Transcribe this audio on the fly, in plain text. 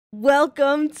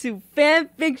Welcome to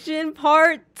Fanfiction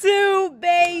Part 2,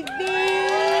 baby!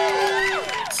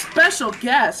 Special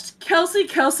guest,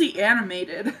 Kelsey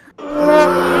Animated.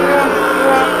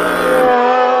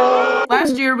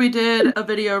 Last year we did a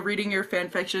video reading your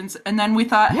fanfictions, and then we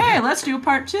thought, hey, let's do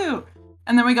part 2.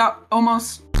 And then we got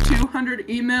almost 200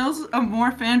 emails of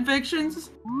more fanfictions.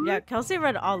 Yeah, Kelsey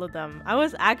read all of them. I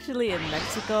was actually in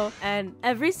Mexico, and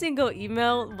every single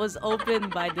email was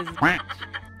opened by this bitch.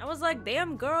 I was like,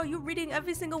 damn girl, you reading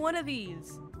every single one of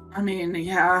these. I mean,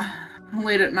 yeah,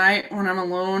 late at night when I'm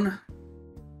alone,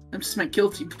 it's just my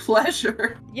guilty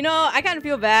pleasure. You know, I kind of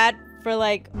feel bad for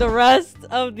like the rest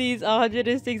of these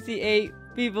 168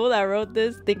 people that wrote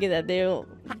this, thinking that they'll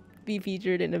be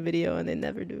featured in a video, and they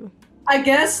never do. I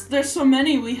guess there's so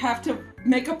many we have to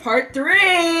make a part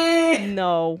 3!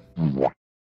 No.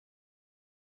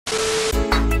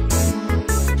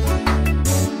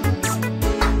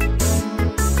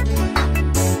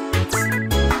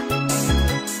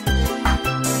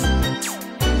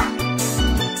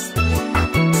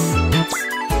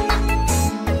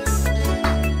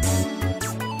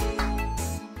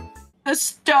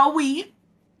 Stowy.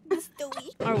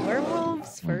 Are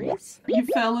werewolves furries? You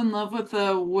fell in love with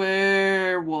a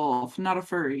werewolf, not a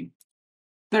furry.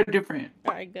 They're different.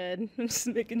 Alright, good. I'm just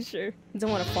making sure. I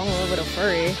don't want to fall in love with a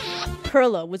furry.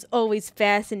 Perla was always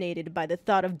fascinated by the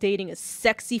thought of dating a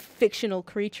sexy fictional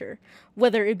creature,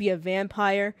 whether it be a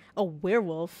vampire, a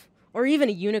werewolf, or even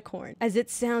a unicorn, as it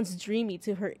sounds dreamy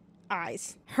to her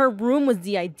eyes. Her room was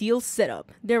the ideal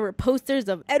setup. There were posters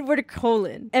of Edward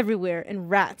Cullen everywhere and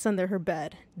rats under her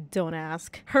bed. Don't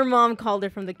ask. Her mom called her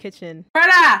from the kitchen.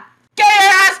 Perla! Get your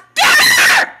ass down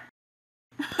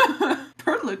here!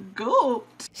 Perla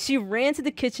gulped. She ran to the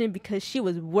kitchen because she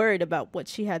was worried about what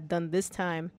she had done this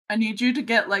time. I need you to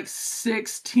get like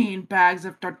 16 bags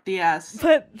of tortillas.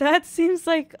 But that seems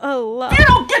like a lot. If you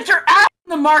don't get your ass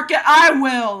in the market, I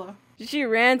will! She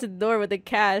ran to the door with the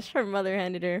cash her mother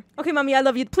handed her. Okay, mommy, I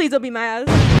love you. Please don't be my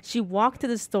ass. She walked to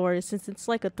the store since it's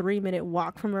like a 3-minute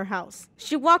walk from her house.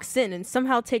 She walks in and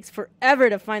somehow takes forever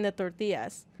to find the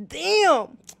tortillas.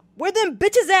 Damn! Where them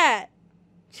bitches at?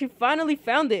 She finally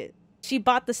found it. She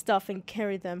bought the stuff and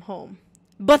carried them home.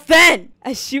 But then,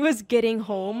 as she was getting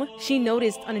home, she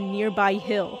noticed on a nearby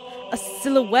hill a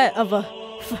silhouette of a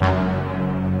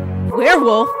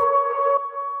werewolf.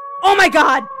 Oh my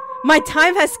god! My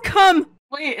time has come!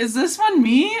 Wait, is this one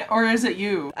me or is it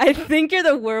you? I think you're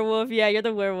the werewolf. Yeah, you're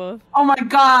the werewolf. Oh my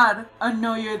god! I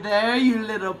know you're there, you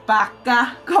little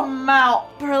baka. Come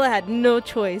out! Perla had no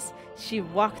choice. She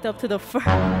walked up to the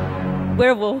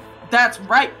werewolf. That's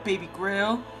right, baby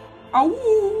grill.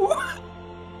 Ow!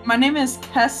 My name is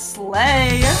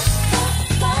Kesley.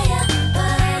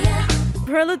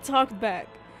 Perla talked back.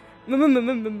 My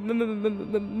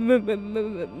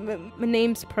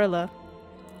name's Perla.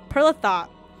 Perla thought,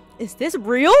 is this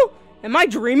real? Am I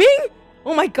dreaming?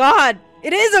 Oh my god,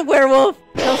 it is a werewolf!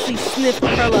 Kelsey sniffed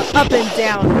Perla up and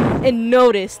down and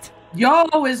noticed.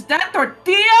 Yo, is that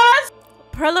tortillas?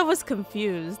 Perla was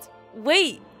confused.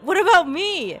 Wait, what about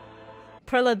me?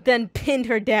 Perla then pinned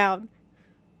her down.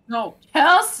 No,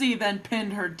 Kelsey then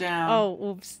pinned her down.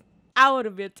 Oh, oops. I would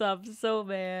have been tough so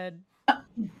bad.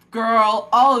 Girl,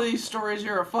 all of these stories,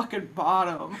 you're a fucking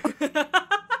bottom.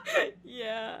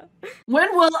 Yeah.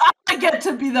 When will I get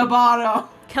to be the bottom?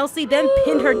 Kelsey then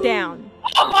pinned her down.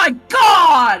 Oh my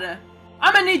god!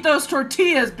 I'm gonna need those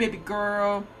tortillas, baby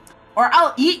girl. Or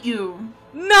I'll eat you.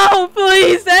 No,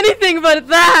 please, anything but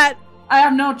that! I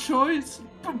have no choice.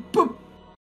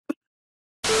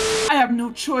 I have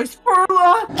no choice,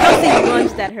 Perla! Kelsey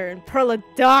lunged at her and Perla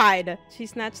died. She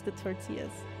snatched the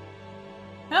tortillas.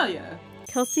 Hell yeah.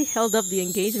 Kelsey held up the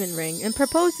engagement ring and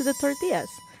proposed to the tortillas.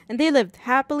 And they lived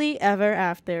happily ever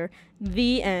after.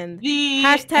 The end.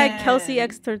 Hashtag end. Kelsey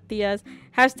X Tortillas.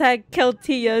 Hashtag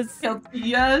Keltillas.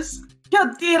 Keltillas.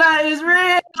 Keltira is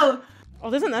real! Oh,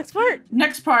 there's a next part?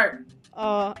 Next part.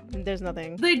 There's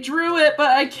nothing. They drew it,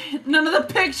 but I can't. None of the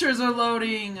pictures are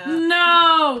loading.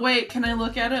 No! Wait, can I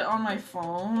look at it on my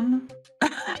phone?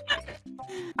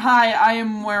 Hi, I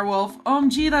am Werewolf.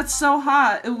 OMG, that's so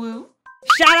hot. Ooh.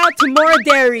 Shout out to Mora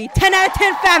Dairy. 10 out of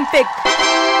 10 fanfic.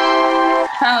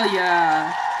 Hell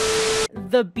yeah.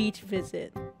 The beach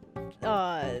visit.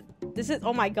 This is,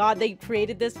 oh my god, they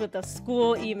created this with a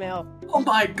school email. Oh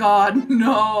my god,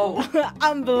 no.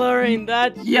 I'm blurring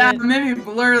that shit. Yeah, maybe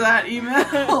blur that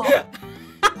email.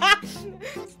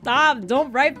 Stop,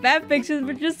 don't write fanfictions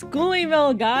with your school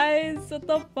email, guys. What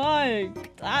the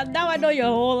fuck? Now I know your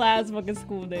whole ass fucking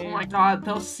school name. Oh my god,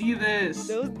 they'll see this.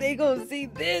 They gonna see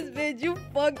this, bitch. You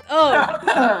fucked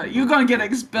up. You gonna get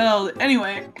expelled.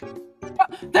 Anyway.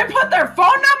 They put their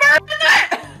phone number in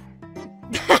it?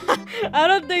 I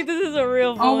don't think this is a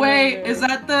real phone Oh wait, number. is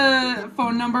that the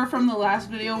phone number from the last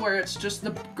video where it's just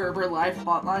the Gerber Life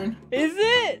hotline? Is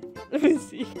it? Let me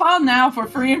see. Call now for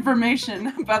free information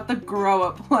about the grow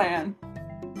up plan.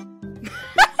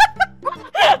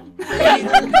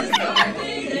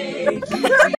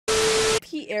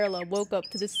 Pierla woke up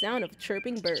to the sound of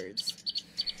chirping birds.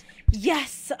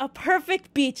 Yes, a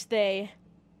perfect beach day,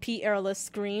 Pierla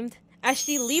screamed as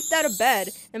she leaped out of bed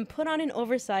and put on an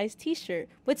oversized t-shirt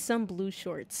with some blue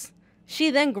shorts. She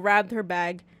then grabbed her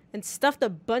bag and stuffed a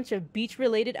bunch of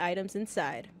beach-related items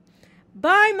inside.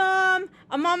 Bye, Mom!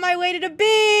 I'm on my way to the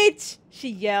beach! She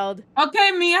yelled.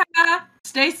 Okay, Mia,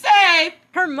 stay safe!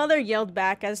 Her mother yelled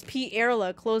back as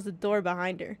Pierla closed the door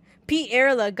behind her.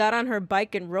 Pierla got on her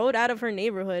bike and rode out of her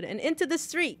neighborhood and into the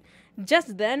street.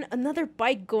 Just then, another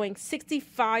bike going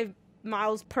 65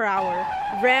 miles per hour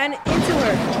ran into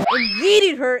her and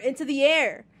yeeted her into the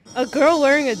air. A girl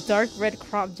wearing a dark red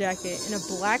crop jacket and a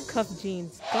black cuffed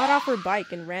jeans got off her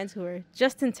bike and ran to her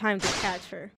just in time to catch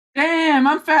her. Damn,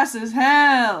 I'm fast as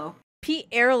hell!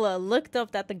 Pierla looked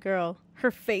up at the girl,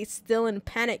 her face still in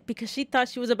panic because she thought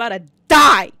she was about to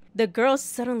die. The girl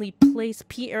suddenly placed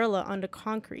Pierla on the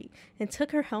concrete and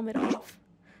took her helmet off.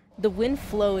 The wind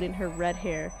flowed in her red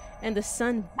hair, and the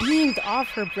sun beamed off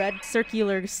her red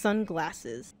circular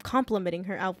sunglasses, complementing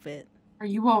her outfit. Are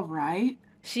you alright?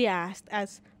 She asked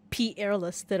as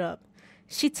Pierla stood up.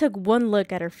 She took one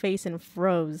look at her face and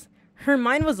froze. Her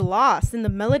mind was lost in the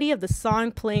melody of the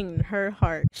song playing in her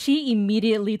heart. She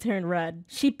immediately turned red.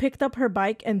 She picked up her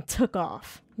bike and took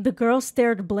off. The girl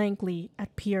stared blankly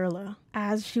at Pierla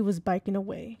as she was biking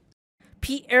away.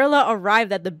 Pierla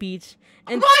arrived at the beach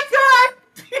and— Oh my god!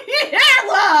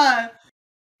 Pierla!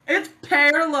 It's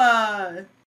Perla!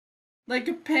 Like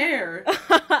a pear.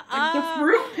 Like the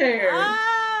fruit pear.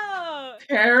 Oh!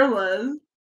 Perlas.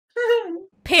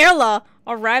 Pierla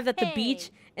arrived at the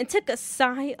beach and took a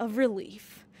sigh of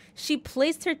relief. She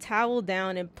placed her towel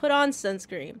down and put on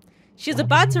sunscreen. She was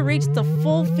about to reach the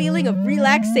full feeling of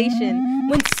relaxation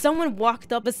when someone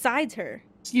walked up beside her.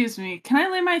 Excuse me, can I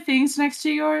lay my things next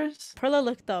to yours? Perla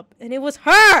looked up and it was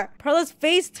her! Perla's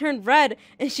face turned red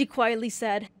and she quietly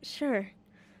said, "Sure."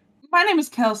 My name is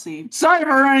Kelsey. Sorry for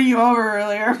running you over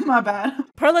earlier, my bad.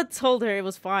 Perla told her it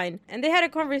was fine and they had a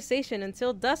conversation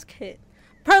until dusk hit.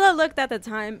 Perla looked at the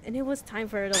time and it was time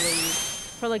for her to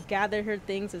leave. Perla gathered her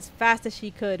things as fast as she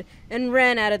could and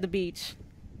ran out of the beach.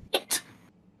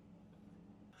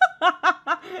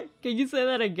 Can you say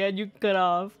that again? You cut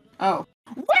off. Oh.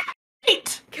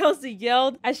 Wait! Kelsey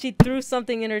yelled as she threw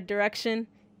something in her direction.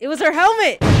 It was her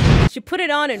helmet! She put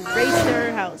it on and raced to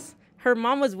her house. Her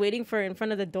mom was waiting for her in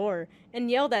front of the door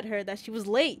and yelled at her that she was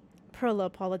late. Perla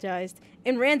apologized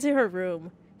and ran to her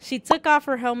room. She took off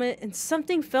her helmet and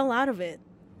something fell out of it.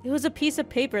 It was a piece of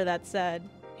paper that said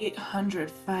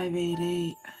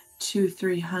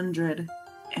 800-588-2300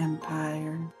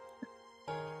 Empire.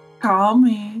 Call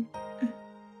me.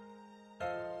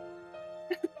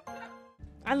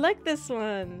 I like this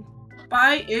one.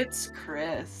 Bye, it's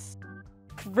Chris.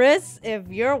 Chris, if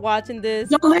you're watching this,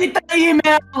 Delete the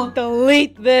email!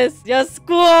 delete this. Your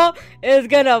school is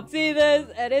gonna see this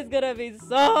and it's gonna be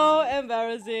so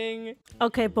embarrassing.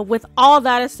 Okay, but with all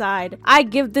that aside, I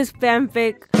give this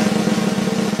fanfic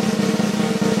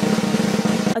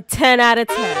a 10 out of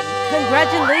 10.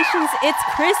 Congratulations, it's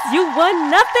Chris. You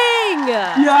won nothing.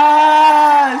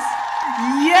 Yes!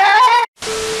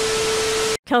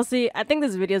 Yes! Kelsey, I think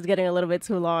this video is getting a little bit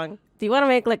too long. Do you want to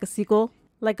make like a sequel?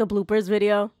 Like a bloopers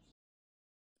video?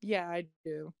 Yeah, I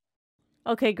do.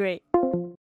 Okay, great.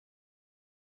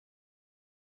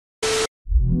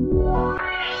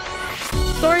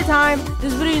 Story time.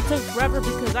 This video took forever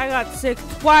because I got sick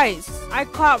twice. I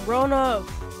caught Rona,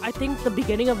 I think the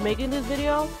beginning of making this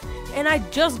video, and I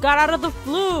just got out of the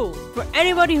flu. For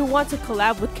anybody who wants to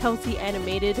collab with Kelsey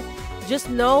Animated, just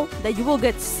know that you will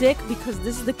get sick because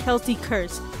this is the Kelsey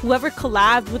curse. Whoever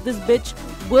collabs with this bitch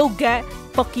will get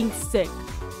fucking sick.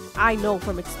 I know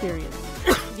from experience.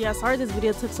 Yeah, sorry this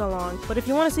video took so long, but if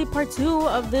you want to see part 2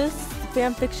 of this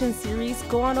fanfiction series,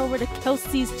 go on over to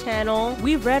Kelsey's channel.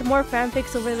 We read more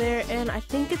fanfics over there and I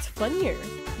think it's funnier.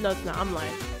 No, it's not. I'm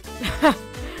lying.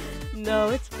 No,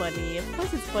 it's funny. Of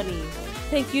course it's funny.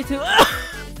 Thank you to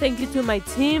thank you to my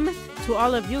team, to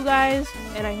all of you guys,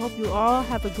 and I hope you all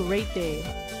have a great day.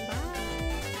 Bye.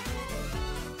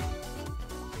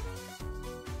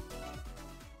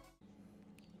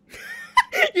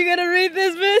 You gonna read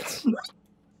this, bitch?